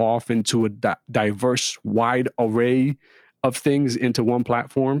go off into a diverse, wide array of things into one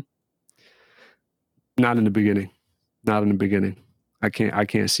platform, not in the beginning. I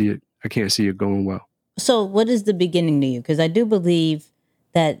can't see it. I can't see it going well. So what is the beginning to you? Because I do believe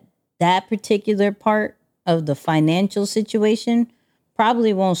that particular part of the financial situation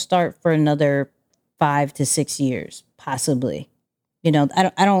probably won't start for another 5 to 6 years, possibly. I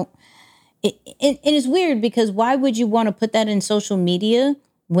don't. And it's weird because why would you want to put that in social media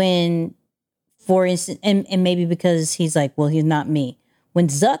when, for instance, and maybe because he's like, well, he's not me. When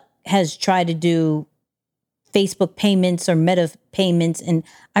Zuck has tried to do Facebook payments or Meta payments, and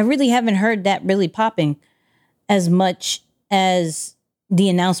I really haven't heard that really popping as much as the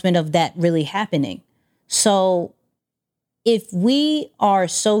announcement of that really happening. So if we are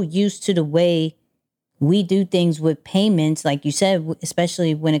so used to the way we do things with payments, like you said,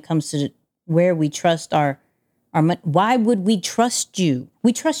 especially when it comes to where we trust our money, why would we trust you?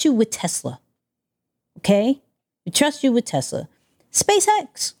 We trust you with Tesla. Okay? We trust you with Tesla.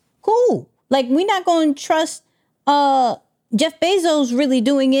 SpaceX, cool. Like, we're not going to trust Jeff Bezos really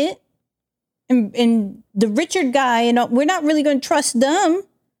doing it. And the Richard guy, we're not really going to trust them.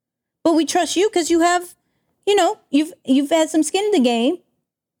 But we trust you because you have, you've had some skin in the game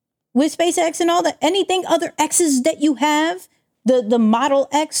with SpaceX and all that. Anything other X's that you have, the Model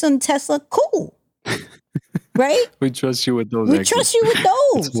X on Tesla, cool. Right? We trust you with those. We trust you with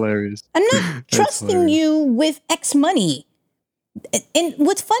those. That's hilarious. I'm not trusting you with X money. And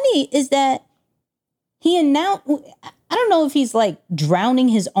what's funny is that he announced, I don't know if he's like drowning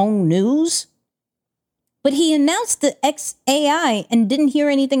his own news, but he announced the XAI and didn't hear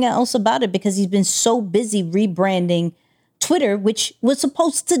anything else about it because he's been so busy rebranding Twitter, which was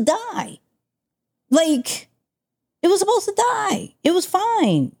supposed to die. Like, it was supposed to die. It was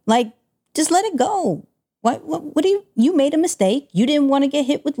fine. Like, just let it go. What do you made a mistake. You didn't want to get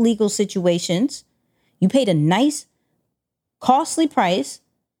hit with legal situations. You paid a nice, costly price.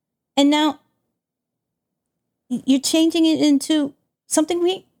 And now you're changing it into something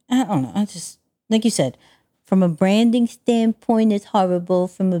I don't know. I just, like you said, from a branding standpoint, it's horrible.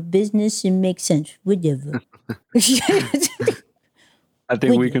 From a business, it makes sense. Whatever. I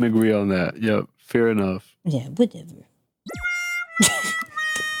think we can agree on that. Yep. Fair enough. Yeah, whatever.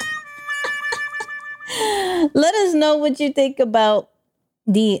 Let us know what you think about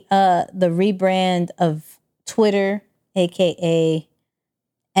the rebrand of Twitter, aka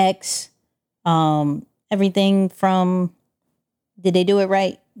X. Everything from, did they do it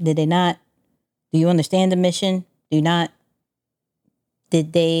right? Did they not? Do you understand the mission? Do you not?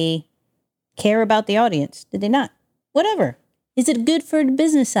 Did they care about the audience? Did they not? Whatever. Is it good for the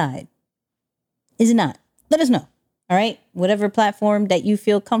business side? Is it not? Let us know. All right. Whatever platform that you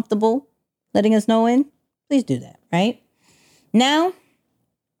feel comfortable letting us know in, please do that. Right now,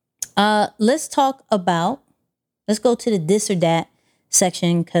 let's go to the this or that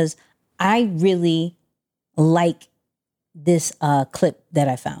section because I really like this clip that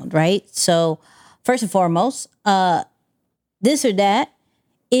I found. Right. So first and foremost, this or that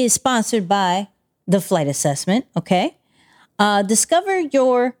is sponsored by the Flight Assessment. Okay. Discover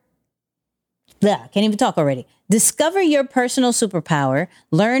your Can't even talk already. Discover your personal superpower.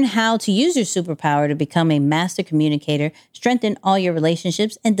 Learn how to use your superpower to become a master communicator, strengthen all your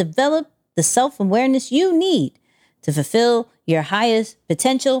relationships, and develop the self-awareness you need to fulfill your highest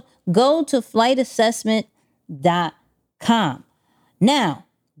potential. Go to flightassessment.com. Now,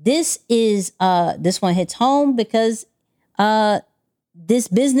 this one hits home because this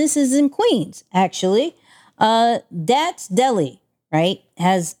business is in Queens, actually. That's Deli, right,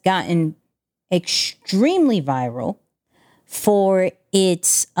 has gotten extremely viral for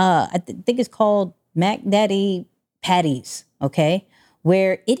its, I think it's called Mac Daddy Patties, okay,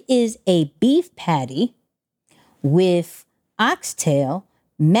 where it is a beef patty with oxtail,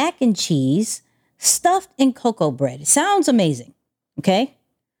 mac and cheese, stuffed in cocoa bread. It sounds amazing, okay?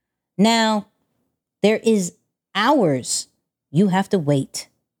 Now, there is hours you have to wait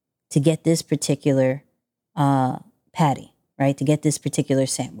to get this particular patty, right? To get this particular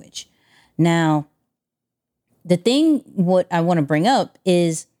sandwich. Now, what I want to bring up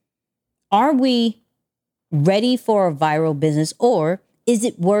is, are we ready for a viral business, or is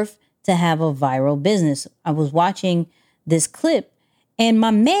it worth to have a viral business? I was watching this clip and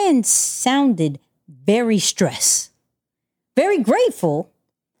my man sounded very stressed, very grateful,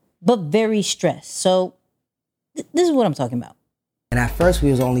 but very stressed. So this is what I'm talking about. And at first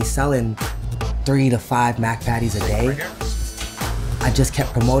we was only selling 3 to 5 Mac patties a day. I just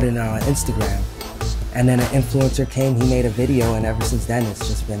kept promoting it on Instagram. And then an influencer came, he made a video, and ever since then it's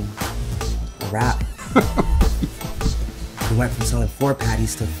just been a wrap. We went from selling 4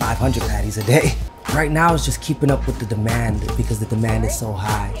 patties to 500 patties a day. Right now it's just keeping up with the demand because the demand is so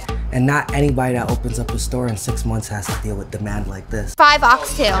high. And not anybody that opens up a store in 6 months has to deal with demand like this. 5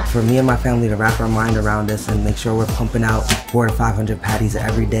 oxtail. For me and my family to wrap our mind around this and make sure we're pumping out 400 to 500 patties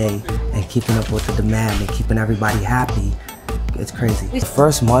every day and keeping up with the demand and keeping everybody happy, it's crazy. The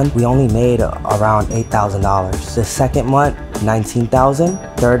first month, we only made around $8,000. The second month,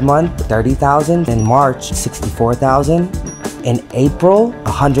 $19,000. Third month, $30,000. In March, $64,000. In April,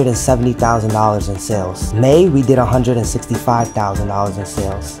 $170,000 in sales. May, we did $165,000 in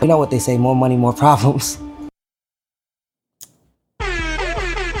sales. You know what they say, more money, more problems.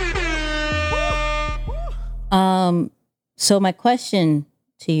 So my question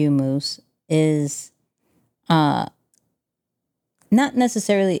to you, Moose, is not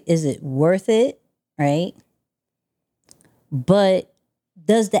necessarily is it worth it, right? But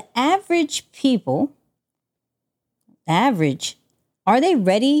does the average people, are they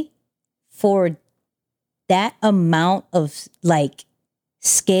ready for that amount of like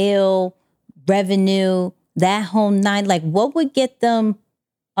scale, revenue, that whole nine? Like what would get them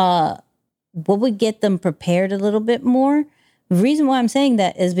prepared a little bit more? The reason why I'm saying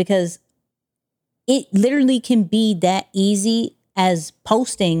that is because it literally can be that easy as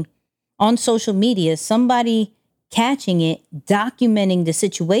posting on social media, somebody catching it, documenting the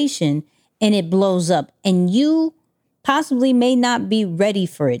situation, and it blows up. And you possibly may not be ready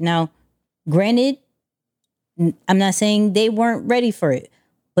for it. Now, granted, I'm not saying they weren't ready for it,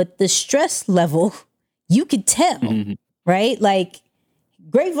 but the stress level, you could tell, right? Like,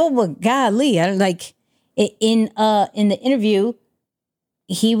 grateful, but golly, I like in the interview,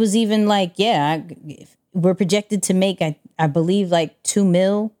 he was even like, yeah, we're projected to make, I believe, like 2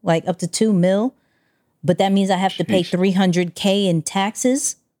 mil, like up to 2 mil, but that means I have to pay $300K in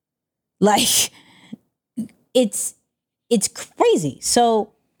taxes. Like, it's crazy.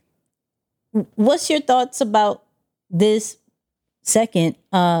 So what's your thoughts about this? Second,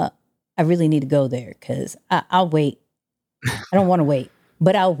 I really need to go there because I'll wait. I don't want to wait,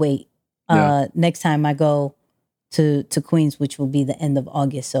 but I'll wait next time I go to Queens, which will be the end of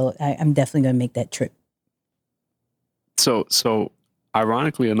August. So I'm definitely going to make that trip. So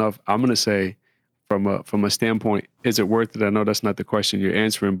ironically enough, I'm going to say from a standpoint, is it worth it? I know that's not the question you're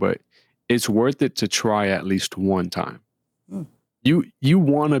answering, but it's worth it to try at least one time. You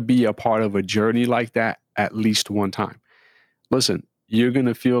want to be a part of a journey like that at least one time. Listen, you're going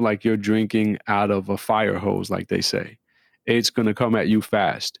to feel like you're drinking out of a fire hose, like they say. It's going to come at you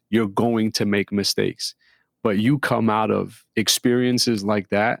fast. You're going to make mistakes, but you come out of experiences like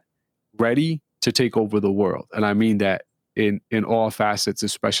that ready to take over the world. And I mean that in all facets,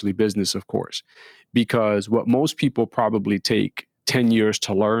 especially business, of course, because what most people probably take 10 years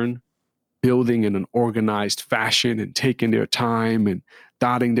to learn, building in an organized fashion and taking their time and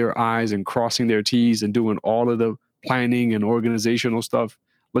dotting their I's and crossing their T's and doing all of the planning and organizational stuff.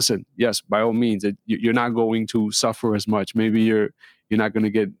 Listen, yes, by all means, you're not going to suffer as much. Maybe you're not going to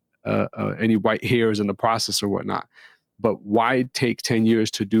get any white hairs in the process or whatnot. But why take 10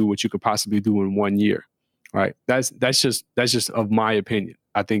 years to do what you could possibly do in 1 year? Right? That's just of my opinion.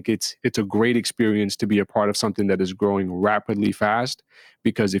 I think it's a great experience to be a part of something that is growing rapidly fast,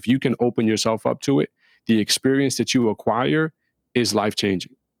 because if you can open yourself up to it, the experience that you acquire is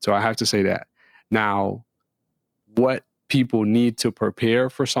life-changing. So I have to say that. Now, what people need to prepare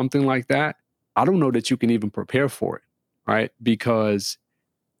for something like that, I don't know that you can even prepare for it, right? Because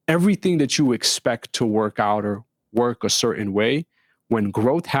everything that you expect to work out or work a certain way, when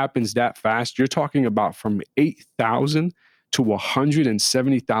growth happens that fast, you're talking about from $8,000 to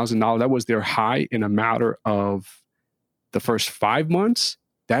 $170,000. That was their high in a matter of the first 5 months.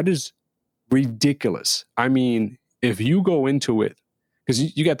 That is ridiculous. I mean, if you go into it,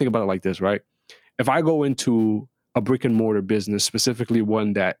 because you got to think about it like this, right? If I go into a brick and mortar business, specifically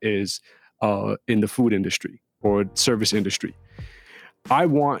one that is in the food industry or service industry, I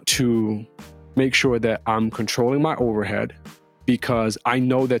want to make sure that I'm controlling my overhead, because I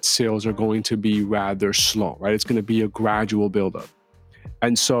know that sales are going to be rather slow, right? It's going to be a gradual buildup.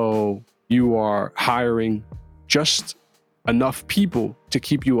 And so you are hiring just enough people to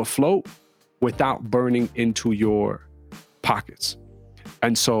keep you afloat without burning into your pockets.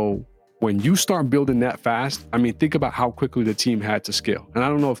 And so when you start building that fast, I mean, think about how quickly the team had to scale. And I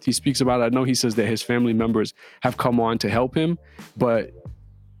don't know if he speaks about it. I know he says that his family members have come on to help him, but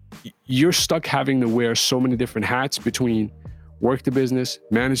you're stuck having to wear so many different hats between work the business,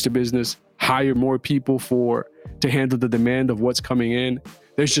 manage the business, hire more people to handle the demand of what's coming in.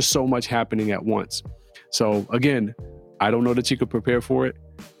 There's just so much happening at once. So again, I don't know that you could prepare for it.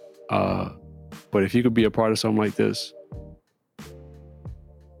 But if you could be a part of something like this,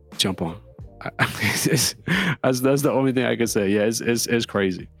 jump on. That's the only thing I can say. Yeah, it's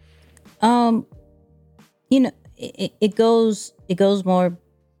crazy. It goes more,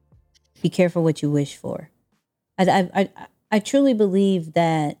 be careful what you wish for. I truly believe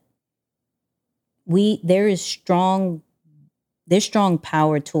that there's strong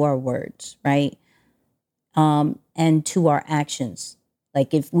power to our words, right? And to our actions.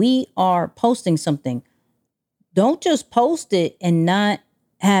 Like if we are posting something, don't just post it and not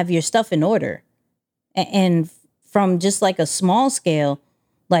have your stuff in order. And from just like a small scale,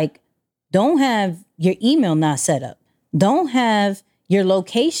 like don't have your email not set up. Don't have your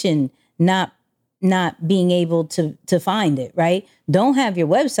location not being able to find it, right? Don't have your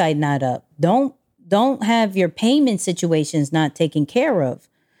website not up. Don't have your payment situations not taken care of.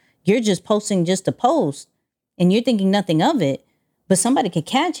 You're just posting just to post and you're thinking nothing of it, but somebody could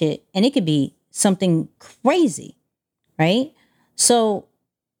catch it and it could be something crazy, right? So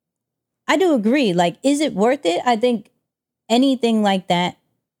I do agree. Like, is it worth it? I think anything like that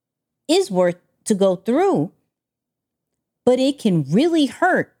is worth to go through, but it can really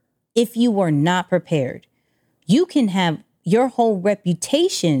hurt if you were not prepared. You can have your whole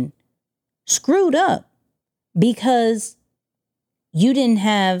reputation screwed up because you didn't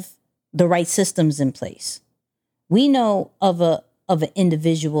have the right systems in place. We know of an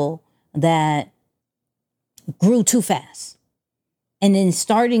individual that grew too fast and then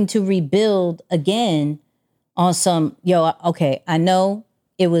starting to rebuild again on some, okay, I know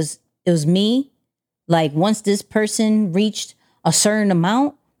it was me. Like once this person reached a certain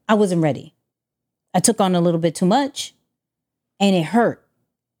amount, I wasn't ready. I took on a little bit too much and it hurt.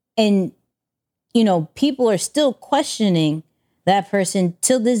 And, people are still questioning that person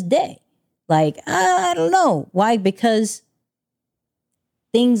till this day. Like, I don't know. Why? Because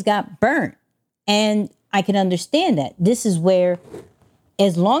things got burnt. And I can understand that. This is where,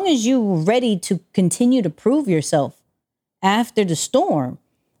 as long as you're ready to continue to prove yourself after the storm,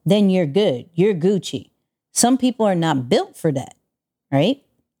 then you're good. You're Gucci. Some people are not built for that, right?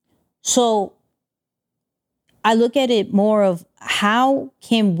 So I look at it more of how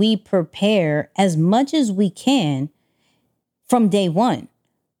can we prepare as much as we can from day one.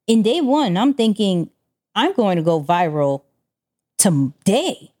 In day one, I'm thinking I'm going to go viral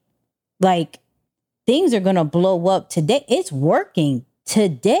today. Like things are going to blow up today. It's working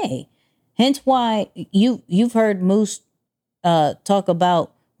today. Hence why you've heard Moose talk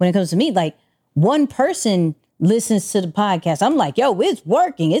about when it comes to me, like one person listens to the podcast. I'm like, yo, it's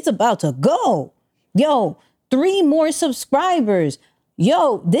working. It's about to go. Yo, 3 more subscribers.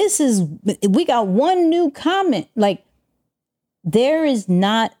 Yo, we got 1 new comment. Like there is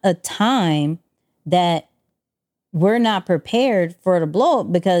not a time that we're not prepared for the blow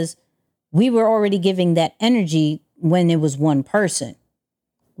up because we were already giving that energy when it was 1 person,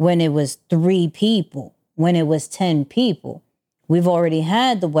 when it was 3 people, when it was 10 people. We've already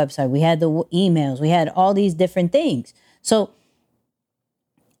had the website. We had the emails. We had all these different things. So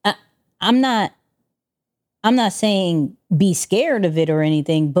I'm not saying be scared of it or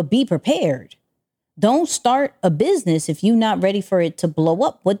anything, but be prepared. Don't start a business if you're not ready for it to blow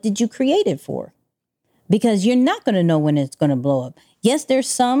up. What did you create it for? Because you're not going to know when it's going to blow up. Yes, there's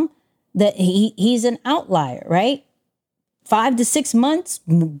some that he's an outlier, right? 5 to 6 months,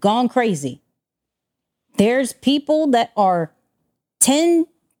 gone crazy. There's people that are 10,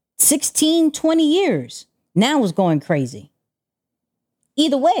 16, 20 years. Now is going crazy.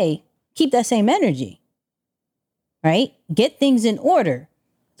 Either way, keep that same energy, right? Get things in order.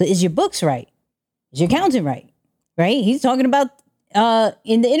 So is your books right? Is your accountant right? Right? He's talking about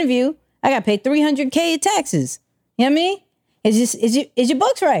in the interview, I got paid $300K in taxes. You know what I mean? Is your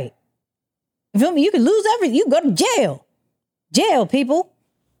books right? You feel me? You can lose everything. You can go to jail. Jail, people.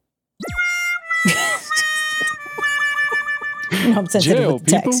 I'm sensitive Jail, with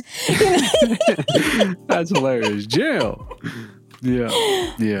the people. That's hilarious. Jail.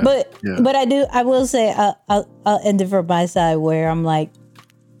 Yeah. But I will say, I'll end it from my side where I'm like,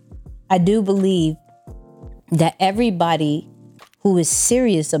 I do believe that everybody who is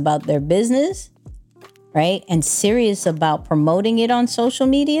serious about their business, right, and serious about promoting it on social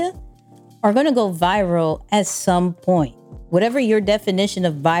media are going to go viral at some point. Whatever your definition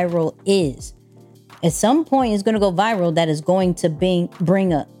of viral is, at some point it's going to go viral that is going to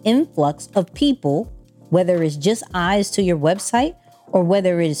bring an influx of people, whether it's just eyes to your website or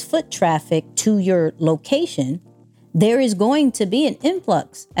whether it is foot traffic to your location. There is going to be an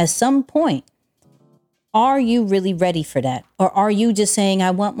influx at some point. Are you really ready for that? Or are you just saying,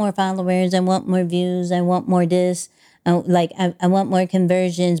 I want more followers, I want more views, I want more this, I want more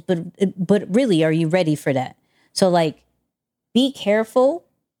conversions, but really, are you ready for that? So like, be careful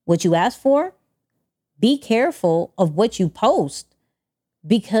what you ask for. Be careful of what you post,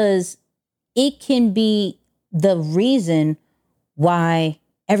 because it can be the reason why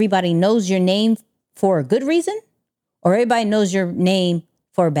everybody knows your name for a good reason, or everybody knows your name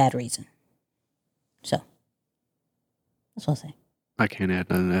for a bad reason. So that's what I'll say. I can't add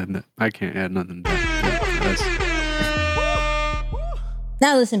nothing to that.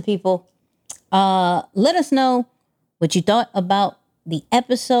 Now listen, people, let us know what you thought about the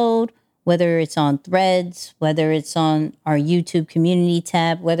episode, whether it's on Threads, whether it's on our YouTube community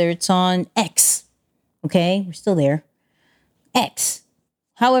tab, whether it's on X. Okay, we're still there. X.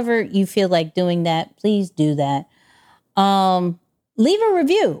 However you feel like doing that, please do that. Leave a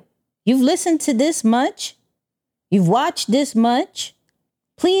review. You've listened to this much. You've watched this much.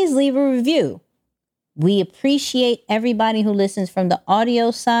 Please leave a review. We appreciate everybody who listens from the audio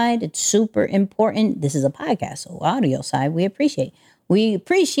side. It's super important. This is a podcast, so audio side, we appreciate. We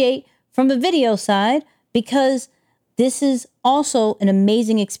appreciate from the video side, because this is also an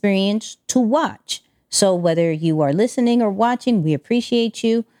amazing experience to watch. So whether you are listening or watching, we appreciate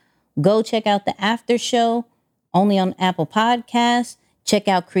you. Go check out the after show only on Apple Podcasts. Check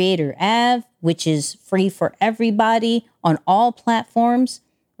out Creator Ave, which is free for everybody on all platforms,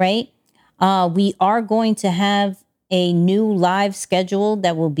 right? We are going to have a new live schedule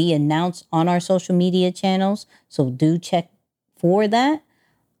that will be announced on our social media channels. So do check for that.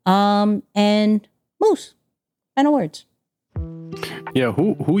 And Moose, final words. Yeah,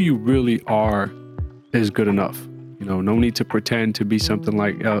 who you really are is good enough. You know, no need to pretend to be something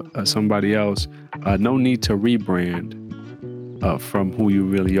like somebody else. No need to rebrand from who you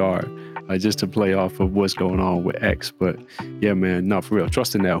really are, just to play off of what's going on with X. But yeah, man, no, for real.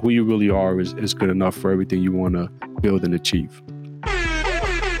 Trust in that. Who you really are is good enough for everything you want to build and achieve.